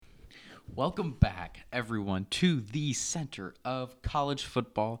Welcome back, everyone, to the center of college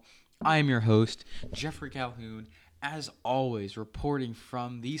football. I am your host, Jeffrey Calhoun, as always, reporting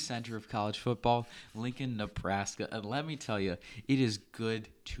from the center of college football, Lincoln, Nebraska. And let me tell you, it is good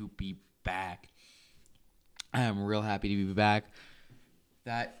to be back. I am real happy to be back.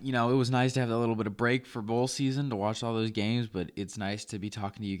 It was nice to have a little bit of break for bowl season to watch all those games, but it's nice to be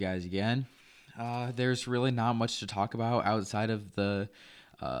talking to you guys again. There's really not much to talk about outside of the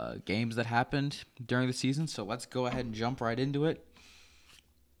games that happened during the season, so let's go ahead and jump right into it.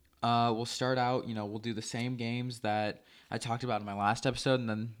 We'll start out, we'll do the same games that I talked about in my last episode, and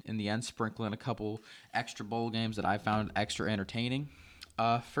then in the end, sprinkle in a couple extra bowl games that I found extra entertaining.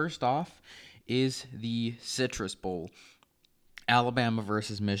 First off is the Citrus Bowl. Alabama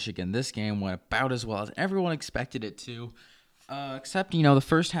versus Michigan. This game went about as well as everyone expected it to. Except, the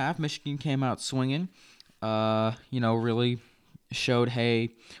first half, Michigan came out swinging. Really showed, hey,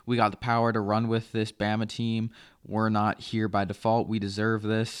 we got the power to run with this Bama team. We're not here by default. We deserve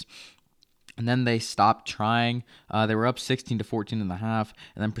this. And then they stopped trying. They were up 16-14 in the half,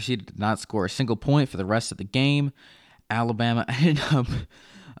 and then proceeded to not score a single point for the rest of the game. Alabama ended up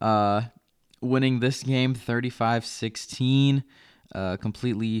winning this game 35-16,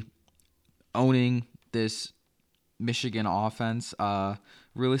 completely owning this Michigan offense,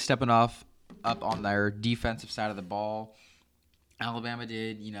 really stepping up on their defensive side of the ball. Alabama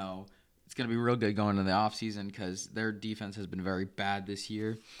did, it's going to be real good going into the offseason because their defense has been very bad this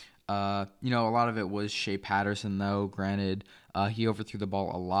year. A lot of it was Shea Patterson, though. Granted, he overthrew the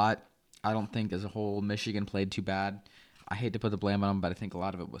ball a lot. I don't think as a whole Michigan played too bad. I hate to put the blame on him, but I think a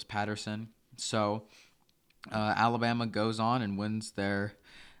lot of it was Patterson. So Alabama goes on and wins their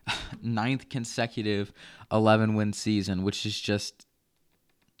ninth consecutive 11-win season, which is just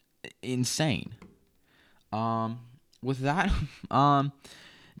insane. With that,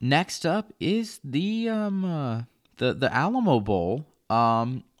 next up is the Alamo Bowl.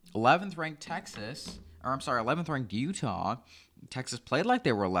 11th ranked 11th ranked Utah. Texas played like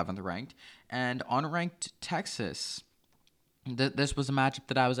they were 11th ranked, and unranked Texas. This was a matchup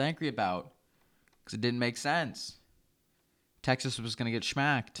that I was angry about because it didn't make sense. Texas was going to get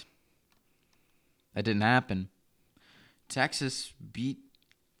schmacked. That didn't happen. Texas beat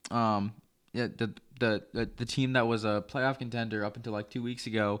the team that was a playoff contender up until like 2 weeks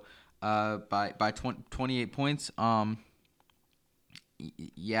ago by 28 points.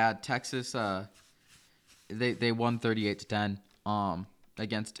 Texas they won 38-10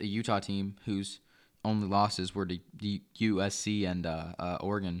 against a Utah team whose only losses were to USC and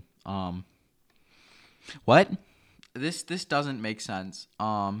Oregon. What? This doesn't make sense.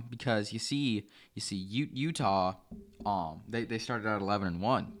 Because you see Utah. They started out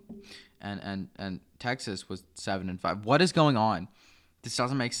 11-1, and Texas was 7-5. What is going on? This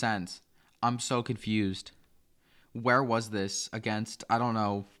doesn't make sense. I'm so confused. Where was this against? I don't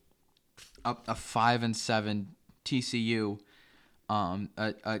know. A 5-7 TCU.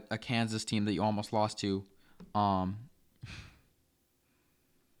 A Kansas team that you almost lost to.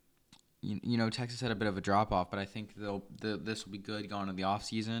 Texas had a bit of a drop-off, but I think this will be good going into the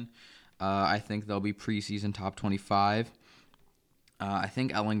offseason. I think they'll be preseason top 25. I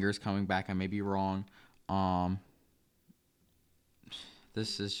think Ellinger's coming back. I may be wrong.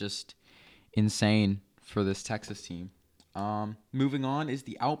 This is just insane for this Texas team. Moving on is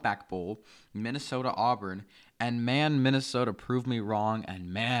the Outback Bowl, Minnesota-Auburn. And, man, Minnesota proved me wrong,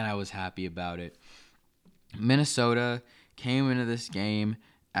 and, man, I was happy about it. Minnesota came into this game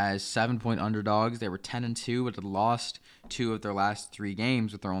as 7-point underdogs. They were 10-2, but had lost 2 of their last 3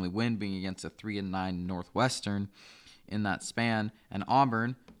 games, with their only win being against a 3-9 Northwestern in that span. And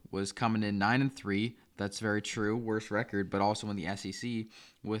Auburn was coming in 9-3. That's very true, worst record, but also in the SEC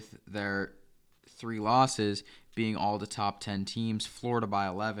with their 3 losses being all the top 10 teams. Florida by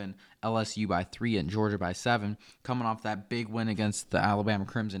 11, LSU by 3, and Georgia by 7. Coming off that big win against the Alabama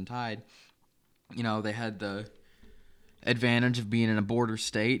Crimson Tide. They had the advantage of being in a border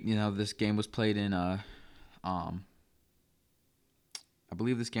state. This game was played in I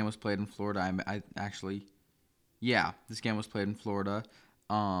believe this game was played in Florida. This game was played in Florida.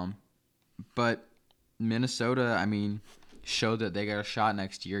 But Minnesota, showed that they got a shot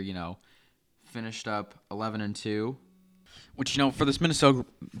next year. Finished up 11-2, which for this Minnesota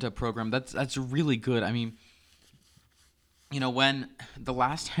program, that's really good. When the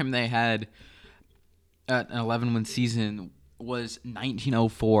last time they had an 11-win season was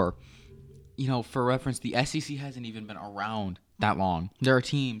 1904. For reference, the SEC hasn't even been around that long. There are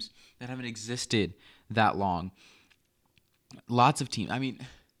teams that haven't existed that long. Lots of teams.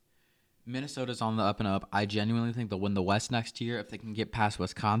 Minnesota's on the up and up. I genuinely think they'll win the West next year if they can get past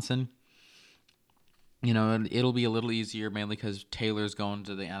Wisconsin. It'll be a little easier mainly because Taylor's going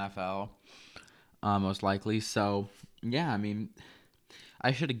to the NFL, most likely. So, yeah, I mean,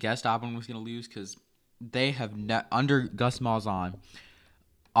 I should have guessed Auburn was going to lose because they have under Gus Malzahn,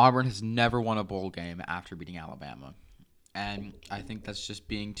 Auburn has never won a bowl game after beating Alabama, and I think that's just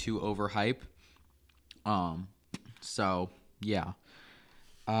being too overhype. Um, so yeah.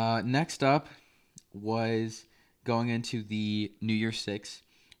 Next up was going into the New Year's Six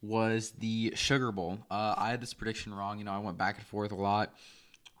was the Sugar Bowl. I had this prediction wrong. I went back and forth a lot,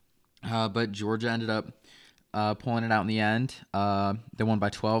 but Georgia ended up pulling it out in the end. They won by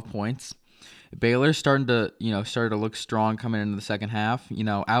 12 points. Baylor started to look strong coming into the second half.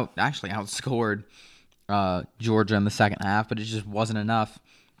 Outscored Georgia in the second half, but it just wasn't enough.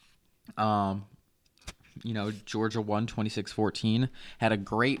 Georgia won 26-14. Had a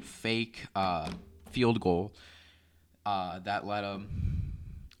great fake field goal that let them,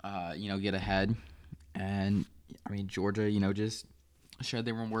 get ahead. And, Georgia, just showed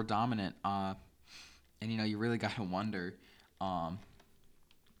they were more dominant. And, you really got to wonder,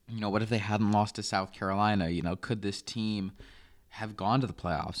 what if they hadn't lost to South Carolina? Could this team have gone to the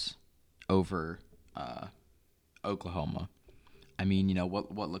playoffs over Oklahoma?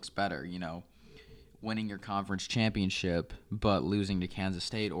 What looks better? Winning your conference championship but losing to Kansas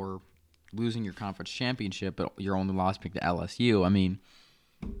State, or losing your conference championship but your only loss pick to LSU.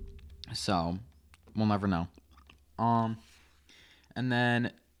 So we'll never know. And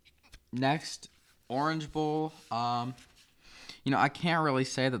then next, Orange Bowl. I can't really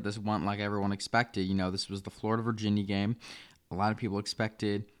say that this went like everyone expected. This was the Florida-Virginia game. A lot of people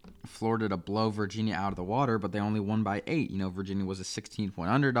expected Florida to blow Virginia out of the water, but they only won by 8. Virginia was a 16-point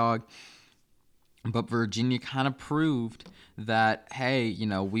underdog. But Virginia kind of proved that, hey,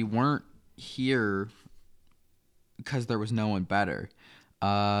 we weren't here because there was no one better.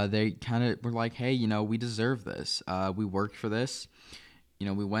 They kind of were like, hey, we deserve this. We worked for this.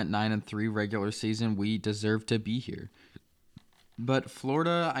 We went 9-3 regular season. We deserve to be here. But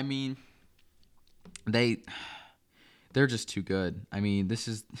Florida, they're just too good. This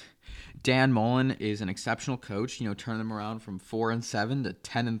is Dan Mullen is an exceptional coach. Turn them around from 4-7 to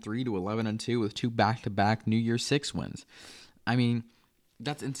 10-3 to 11-2 with 2 back-to-back New Year's Six wins.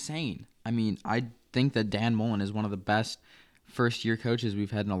 That's insane. I think that Dan Mullen is one of the best first-year coaches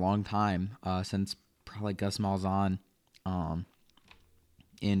we've had in a long time, since probably Gus Malzahn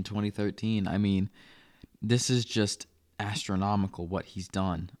in 2013. This is just astronomical what he's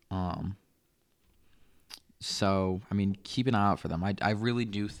done. So, keep an eye out for them. I really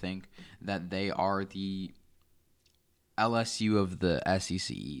do think that they are the LSU of the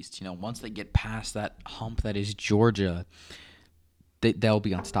SEC East. Once they get past that hump that is Georgia, they'll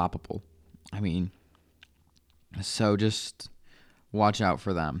be unstoppable. So just watch out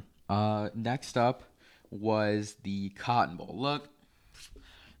for them. Next up was the Cotton Bowl. Look,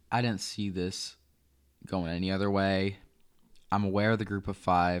 I didn't see this going any other way. I'm aware the group of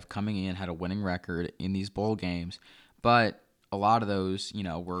 5 coming in had a winning record in these bowl games, but a lot of those,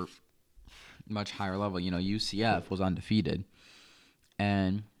 were much higher level. UCF was undefeated,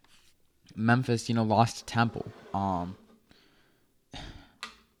 and Memphis, lost to Temple.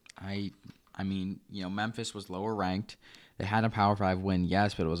 Memphis was lower ranked. They had a Power 5 win,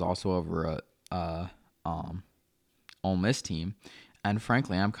 yes, but it was also over a Ole Miss team. And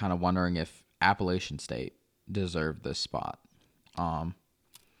frankly, I'm kind of wondering if Appalachian State deserved this spot.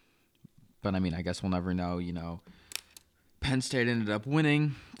 But I guess we'll never know. Penn State ended up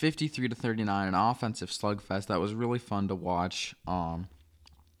winning 53-39, an offensive slugfest that was really fun to watch.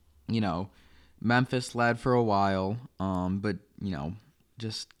 Memphis led for a while, but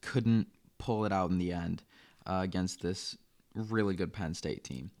just couldn't pull it out in the end against this really good Penn State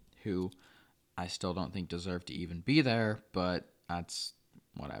team, who I still don't think deserved to even be there, but that's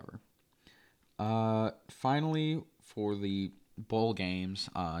whatever. Finally, for the bowl games,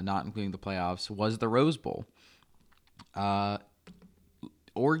 not including the playoffs, was the Rose Bowl.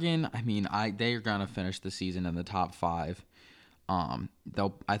 Oregon, they are gonna finish the season in the top 5. I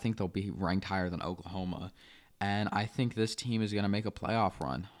think they'll be ranked higher than Oklahoma, and I think this team is gonna make a playoff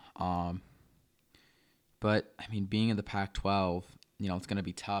run. But being in the Pac-12, it's gonna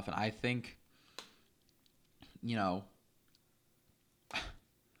be tough, and I think,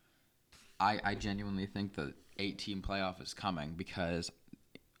 I genuinely think the 8-team playoff is coming, because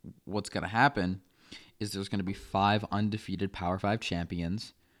what's going to happen is there's going to be 5 undefeated Power 5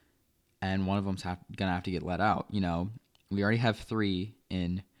 champions, and one of them's going to have to get let out. We already have 3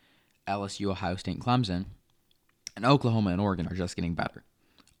 in LSU, Ohio State, and Clemson, and Oklahoma and Oregon are just getting better.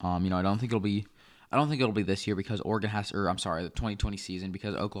 I don't think it'll be I don't think it'll be this year because the 2020 season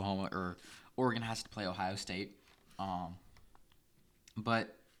because Oregon has to play Ohio State.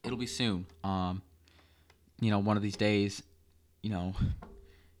 But it'll be soon. One of these days, you know,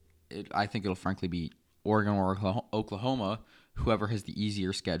 I think it'll frankly be Oregon or Oklahoma, whoever has the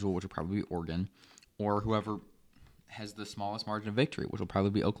easier schedule, which will probably be Oregon, or whoever has the smallest margin of victory, which will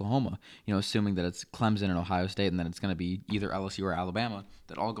probably be Oklahoma. Assuming that it's Clemson and Ohio State, and then it's going to be either LSU or Alabama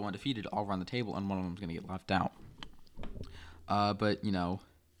that all go undefeated, all run the table, and one of them is going to get left out. But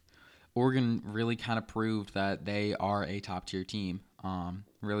Oregon really kind of proved that they are a top-tier team.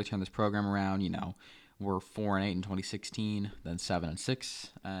 Really turned this program around. We're 4-8 in 2016, then 7-6,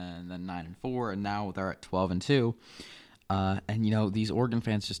 and then 9-4, and now they're at 12-2. These Oregon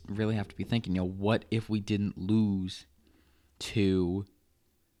fans just really have to be thinking, what if we didn't lose to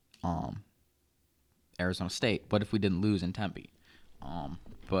Arizona State? What if we didn't lose in Tempe?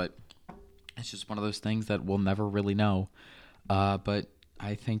 But it's just one of those things that we'll never really know. But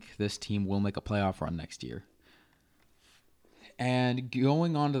I think this team will make a playoff run next year. And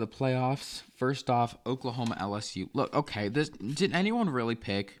going on to the playoffs, first off, Oklahoma, LSU. Look, okay, did anyone really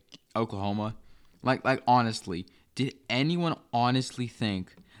pick Oklahoma? Like honestly, did anyone honestly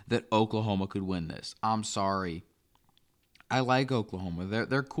think that Oklahoma could win this? I'm sorry. I like Oklahoma.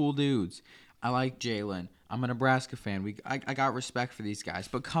 They're cool dudes. I like Jalen. I'm a Nebraska fan. I got respect for these guys.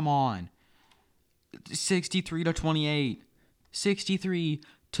 But come on. 63-28.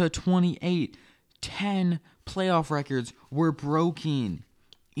 63-28. 10 playoff records were broken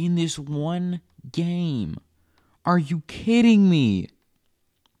in this one game. Are you kidding me?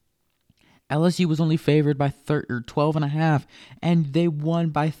 LSU was only favored by 12.5, and they won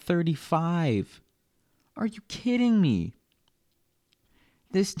by 35. Are you kidding me?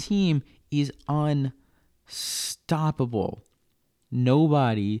 This team is unstoppable.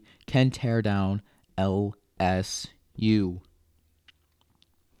 Nobody can tear down LSU.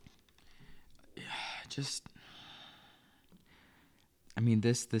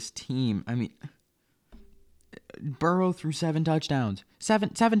 This team. Burrow threw 7 touchdowns. Seven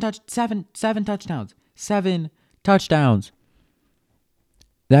touchdowns. 7 touchdowns.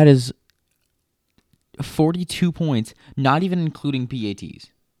 That is 42 points, not even including PATs.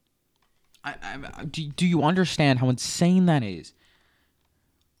 Do you understand how insane that is?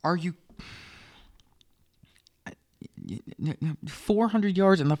 Are you 400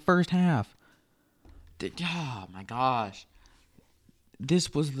 yards in the first half? Oh my gosh.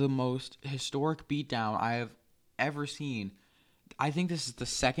 This was the most historic beatdown I have ever seen. I think this is the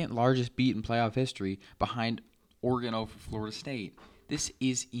second largest beat in playoff history behind Oregon over Florida State. This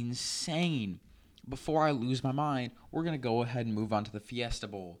is insane. Before I lose my mind, we're going to go ahead and move on to the Fiesta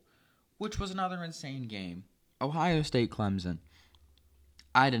Bowl, which was another insane game. Ohio State, Clemson.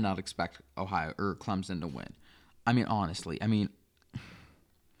 I did not expect Clemson to win. Honestly.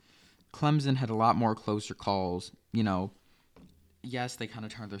 Clemson had a lot more closer calls. Yes, they kind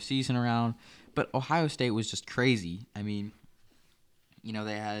of turned their season around, but Ohio State was just crazy.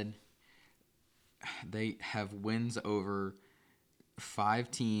 They have wins over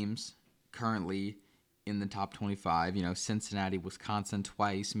 5 teams currently in the top 25. Cincinnati, Wisconsin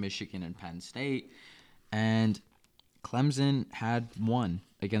twice, Michigan, and Penn State. And Clemson had 1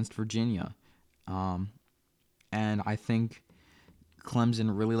 against Virginia. And I think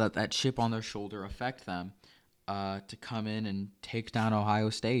Clemson really let that chip on their shoulder affect them to come in and take down Ohio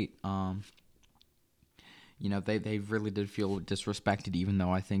State. They really did feel disrespected, even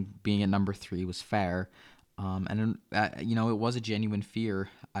though I think being at number 3 was fair. And it was a genuine fear,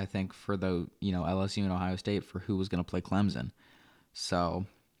 I think, for the LSU and Ohio State for who was going to play Clemson. So,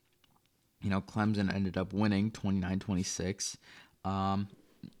 Clemson ended up winning 29-26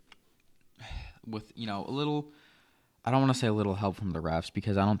 with, a little, I don't want to say a little help from the refs,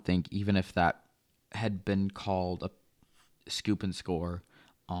 because I don't think even if that had been called a scoop and score,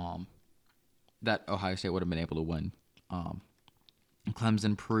 that Ohio State would have been able to win.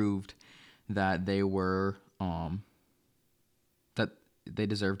 Clemson proved that they were that they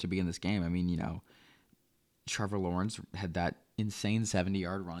deserved to be in this game. Trevor Lawrence had that insane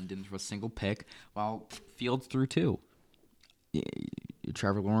 70-yard run, didn't throw a single pick, while Fields threw 2.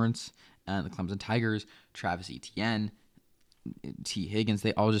 Trevor Lawrence and the Clemson Tigers, Travis Etienne, T. Higgins,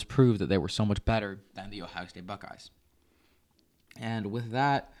 they all just proved that they were so much better than the Ohio State Buckeyes. And with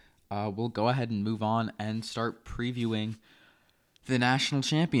that, we'll go ahead and move on and start previewing the national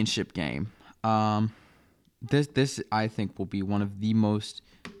championship game. This I think will be one of the most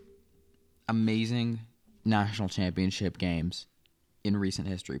amazing national championship games in recent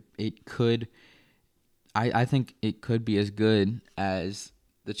history. I think it could be as good as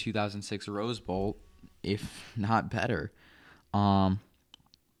the 2006 Rose Bowl, if not better. Um,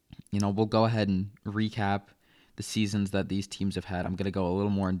 we'll go ahead and recap the seasons that these teams have had. I'm going to go a little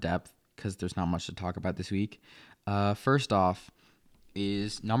more in depth because there's not much to talk about this week. First off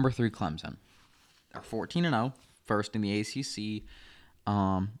is number 3 Clemson. They're 14-0, first in the ACC.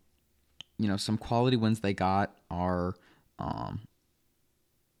 Some quality wins they got are,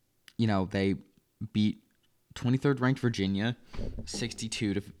 they beat 23rd ranked Virginia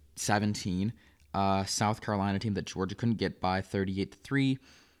 62-17. South Carolina team that Georgia couldn't get by 38-3.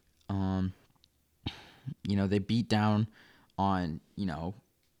 They beat down on,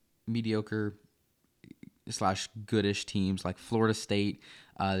 mediocre / goodish teams like Florida State.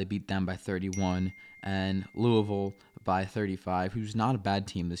 They beat them by 31, and Louisville by 35, who's not a bad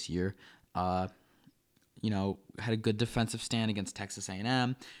team this year. Had a good defensive stand against Texas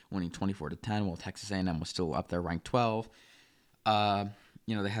A&M, winning 24-10, while Texas A&M was still up there, ranked 12. They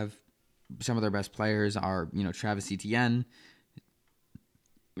have some of their best players are, Travis Etienne,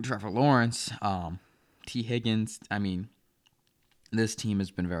 Trevor Lawrence, T. Higgins. I mean, this team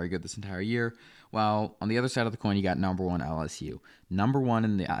has been very good this entire year. While on the other side of the coin, you got number 1 LSU, number 1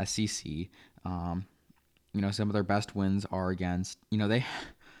 in the SEC. Some of their best wins are against,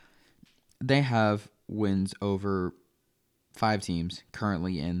 they have wins over 5 teams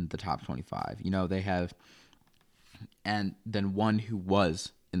currently in the top 25. They have, and then one who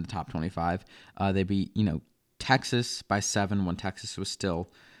was in the top 25. They beat, Texas by 7 when Texas was still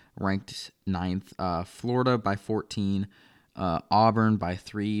ranked 9th. Florida by 14. Auburn by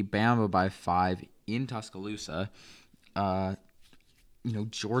 3. Bama by 5 in Tuscaloosa.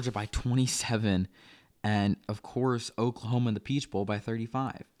 Georgia by 27. And, of course, Oklahoma in the Peach Bowl by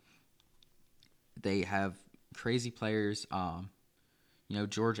 35. They have crazy players.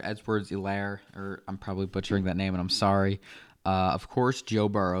 George Edwards-Helaire, or I'm probably butchering that name, and I'm sorry. Of course, Joe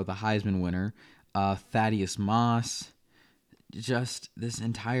Burrow, the Heisman winner. Thaddeus Moss. Just this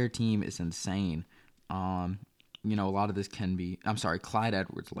entire team is insane. A lot of this can be... I'm sorry, Clyde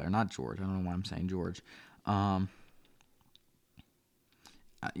Edwards-Helaire, not George. I don't know why I'm saying George. A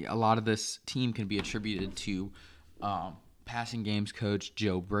lot of this team can be attributed to passing games coach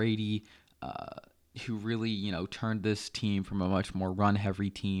Joe Brady, who really, turned this team from a much more run-heavy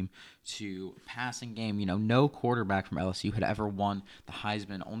team to passing game. No quarterback from LSU had ever won the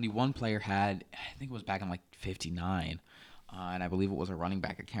Heisman. Only one player had, I think it was back in 59, and I believe it was a running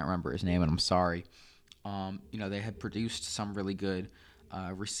back. I can't remember his name, and I'm sorry. They had produced some really good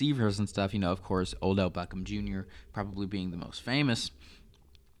receivers and stuff. Of course, Odell Beckham Jr. probably being the most famous.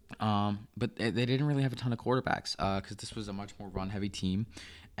 But they didn't really have a ton of quarterbacks because this was a much more run-heavy team,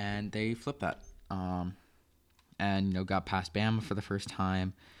 and they flipped that. And got past Bama for the first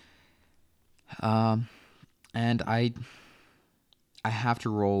time. And I have to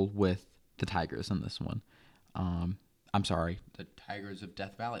roll with the Tigers in this one. I'm sorry, the Tigers of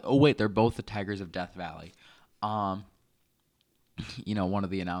Death Valley. Oh wait, they're both the Tigers of Death Valley. One of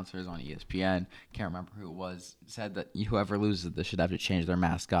the announcers on ESPN, can't remember who it was, said that whoever loses this should have to change their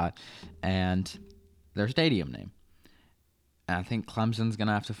mascot and their stadium name. And I think Clemson's going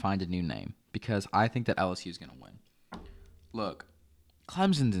to have to find a new name because I think that LSU is going to win. Look,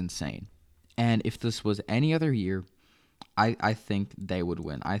 Clemson's insane. And if this was any other year, I think they would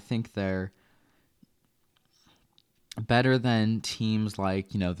win. I think they're better than teams like,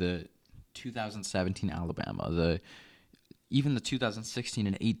 the 2017 Alabama, even the 2016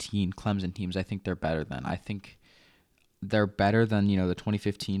 and 18 Clemson teams. I think they're better than. I think they're better than, the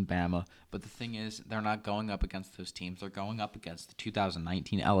 2015 Bama. But the thing is, they're not going up against those teams. They're going up against the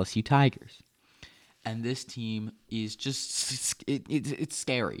 2019 LSU Tigers. And this team is just, it's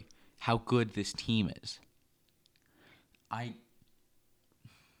scary how good this team is. I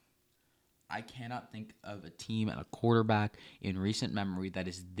cannot think of a team and a quarterback in recent memory that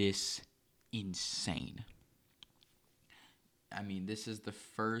is this insane. I mean, this is the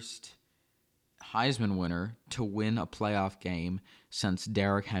first Heisman winner to win a playoff game since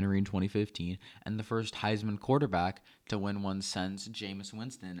Derrick Henry in 2015, and the first Heisman quarterback to win one since Jameis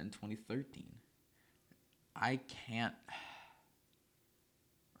Winston in 2013.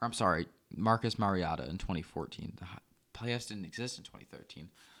 Marcus Mariota in 2014. The playoffs didn't exist in 2013.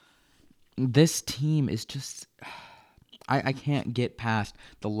 This team is just... I can't get past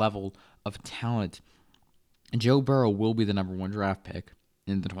the level of talent. Joe Burrow will be the number 1 draft pick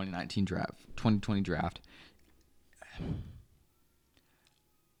in the 2020 draft.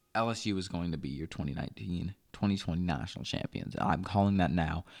 LSU is going to be your 2020 national champions. I'm calling that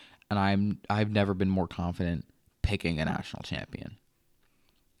now, and I've never been more confident picking a national champion.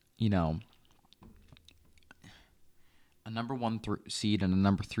 a number one seed and a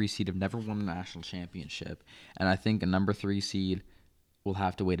number 3 seed have never won a national championship, and I think a number 3 seed will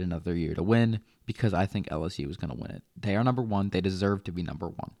have to wait another year to win because I think LSU is going to win it. They are number 1. They deserve to be number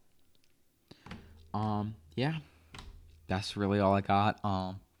 1. Yeah, that's really all I got.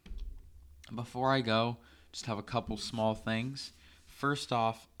 Before I go, just have a couple small things. First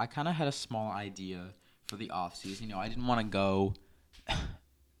off, I kind of had a small idea for the offseason. I didn't want to go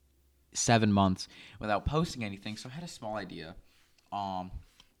 7 months without posting anything, so I had a small idea.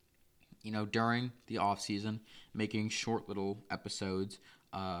 During the off season, making short little episodes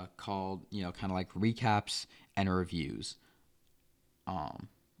called, kind of like recaps and reviews. Kind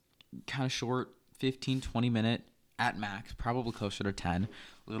of short, 15, 20-minute at max, probably closer to 10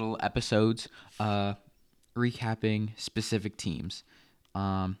 little episodes recapping specific teams.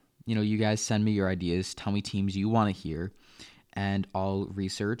 You guys send me your ideas, tell me teams you want to hear, and I'll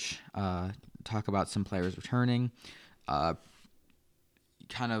research, talk about some players returning,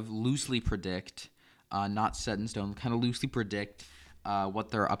 kind of loosely predict, not set in stone, kind of loosely predict what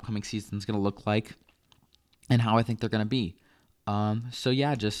their upcoming season is going to look like and how I think they're going to be.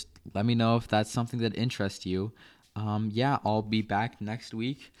 Just let me know if that's something that interests you. I'll be back next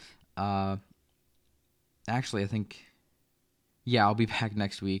week. Actually, I think, I'll be back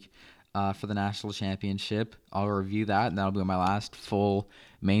next week for the national championship. I'll review that, and that'll be my last full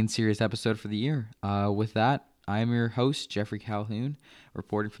main series episode for the year. With that, I am your host, Jeffrey Calhoun,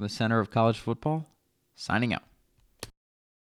 reporting from the Center of College Football, signing out.